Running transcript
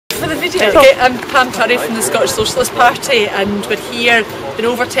the video. Okay, I'm Pam Curry from the Scottish Socialist Party, and we're here, been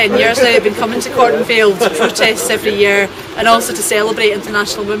over 10 years now, we've been coming to Cornton Vale to protest every year and also to celebrate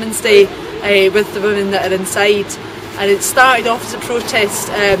International Women's Day with the women that are inside. And it started off as a protest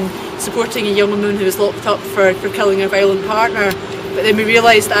supporting a young woman who was locked up for killing her violent partner, but then we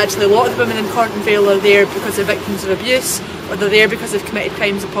realised that actually a lot of the women in Cornton Vale are there because they're victims of abuse, or they're there because they've committed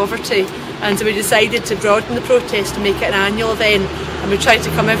crimes of poverty. And so we decided to broaden the protest and make it an annual event, and we try to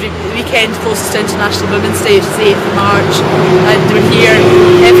come every weekend closest to International Women's Day, which is the 8th of March, and we're here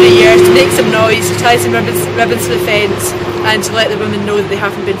every year to make some noise, to tie some ribbons to the fence, and to let the women know that they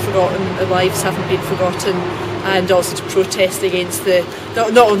haven't been forgotten, their lives haven't been forgotten, and also to protest against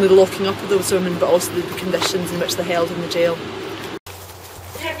not only the locking up of those women, but also the conditions in which they're held in the jail.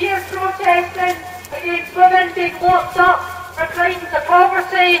 We're here protesting against women being locked up for crimes of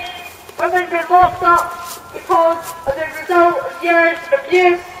poverty, women being locked up because of the result of years of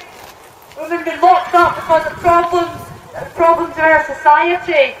abuse, women being locked up because of problems in our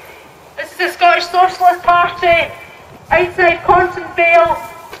society. This is the Scottish Socialist Party outside Cornton Vale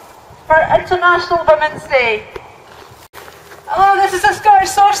for International Women's Day. Hello, this is the Scottish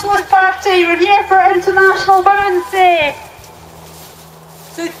Socialist Party. We're here for International Women's Day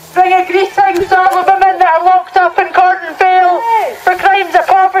to bring a greeting to all the women that are locked up in Cornton Vale for crimes of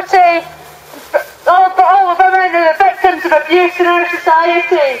poverty, all the women who are victims of abuse in our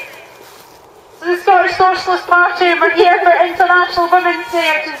society. So the Scottish Socialist Party, we're here for International Women's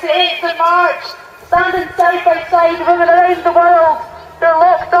Day, which is the 8th of March, standing side by side with women around the world who are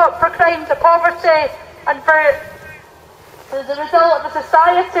locked up for crimes of poverty and for as a result of a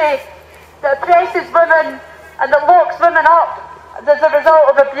society that oppresses women and that locks women up as a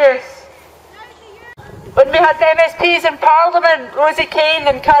result of abuse. When we had the MSPs in Parliament, Rosie Kane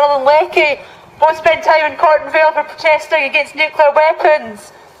and Carolyn Leckie both spent time in Cornton Vale for protesting against nuclear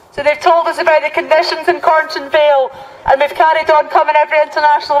weapons. So they've told us about the conditions in Cornton Vale, and we've carried on coming every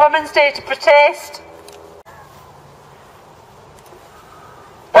International Women's Day to protest.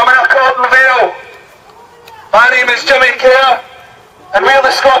 Women of Cornton Vale, my name is Jimmy Kerr, and we're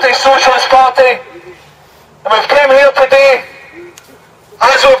the Scottish Socialist Party, and we've come here today,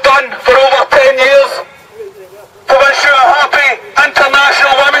 as we've done for over 10 years, to wish you a happy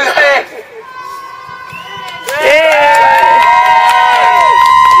International Women's Day.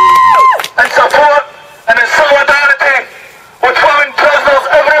 In support and in solidarity with women prisoners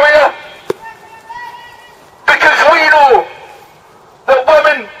everywhere, because we know that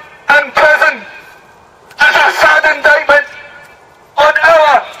women in prison is a sad indictment on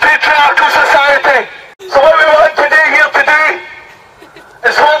our patriarchal society. So what we want to do here today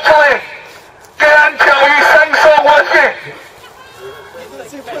is hopefully get into a wee sing-song with you.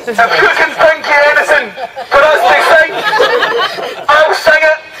 If you can think of anything for us to sing, I'll sing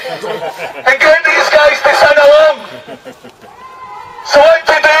it and get these guys to sing along. So what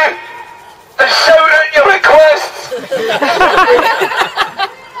to do is shout out your requests.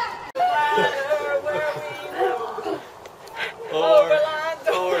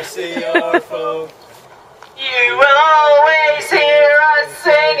 or see our foe. You will always hear us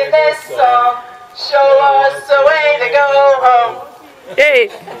singing this song. Show us the way to go home. Yay!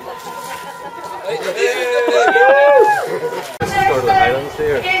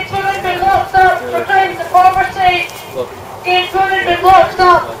 Against women being locked up for crimes of poverty. Against women being locked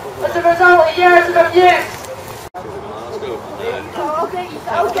up as a result of years of abuse.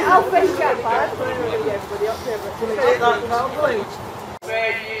 I'll finish that part.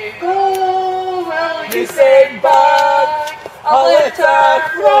 Where you go, will you Sing back a letter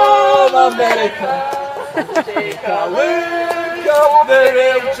from America. take A look up the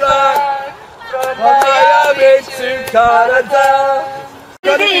rail track from Miami to Canada.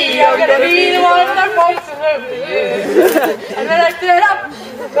 I'm gonna be the one that wants to live with you. And when I get up,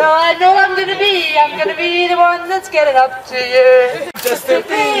 well I know I'm gonna be the one that's getting up to you. Just to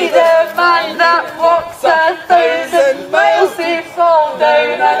Be the man that walks 1,000 miles to fall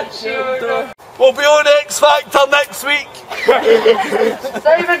down at your door. We'll be on X Factor next week.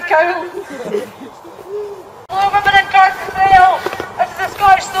 Simon Cowell. Hello women in Cornton Vale, this is the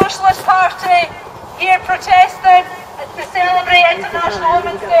Scottish Socialist Party, here protesting to celebrate International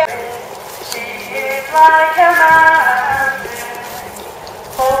Women's Day. She is like a mountain,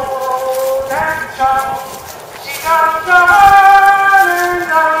 old and strong. She goes on and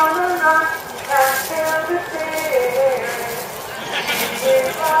on and on, you can't feel the fear. She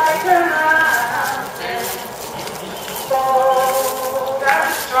is like a mountain, old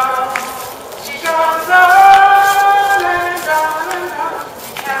and strong. She goes on and on and on,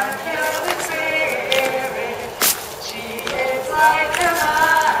 you can't feel the spirit. She is like a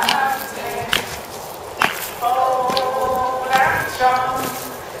mountain.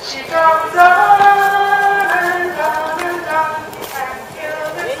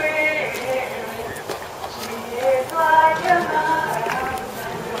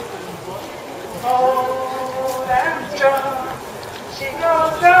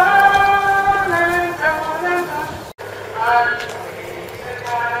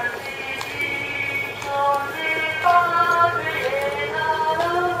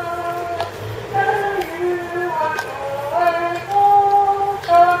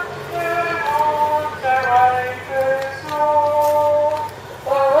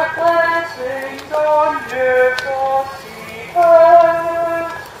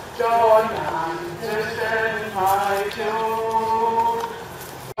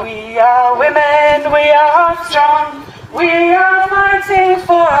 are strong. We are fighting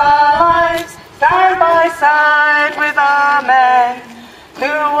for our lives, side by side with our men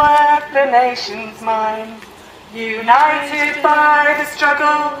who work the nation's mind. United by the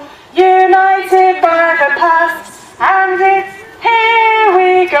struggle, united by the past, and it's here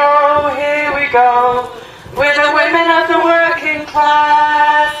we go, we're the women of the working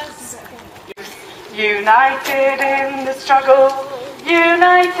class. United in the struggle,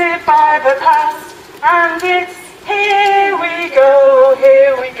 united by the past, and it's here we go,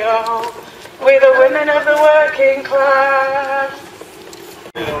 we're the women of the working class.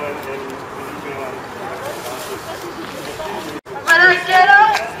 When I get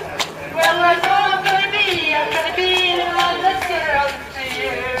up, well I know I'm gonna be the one that's gonna run to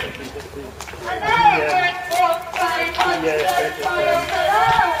you. And I work for 500 miles, and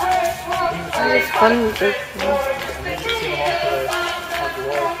I work for 500 miles.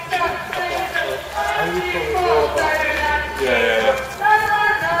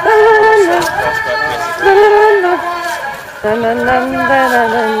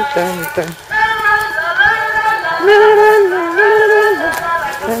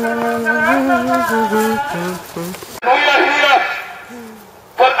 We are here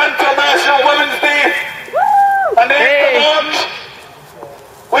for International Women's Day and the March.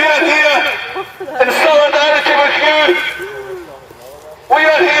 We are here in solidarity with you. We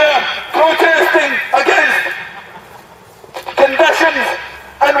are here protesting against conditions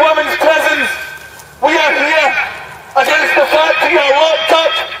in women's prisons. We are here against the fact that you are locked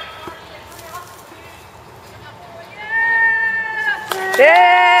up.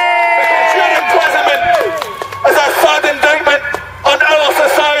 Your imprisonment is a sad indictment on our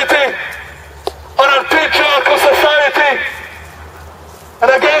society, on our patriarchal society, and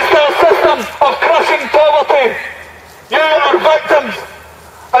against our system of crushing poverty. You are victims,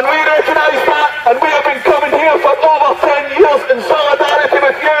 and we recognise that, and we have been coming here for over 10 years in solidarity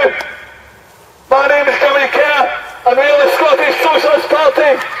with you. My name is Jimmy Kerr, and we are the Scottish Socialist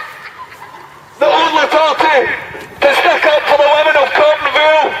Party, the only party to stick up for the women of Cornton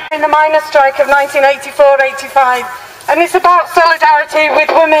Vale. In the miners' strike of 1984-85, and it's about solidarity with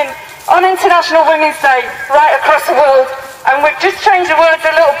women on International Women's Day right across the world. And we've just changed the words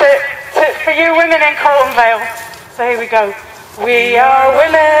a little bit for you women in Cornton Vale. So here we go. We are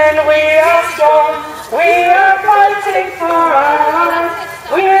women, we are strong, we are fighting for our lives.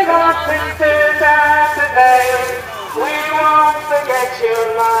 We're not sisters at the veil. We won't forget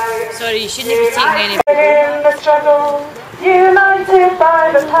your lives. Sorry, you shouldn't be taking any. In the struggle, united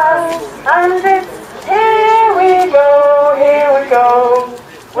by the past, and it's here we go,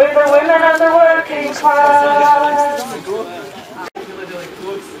 we're the women of the working class.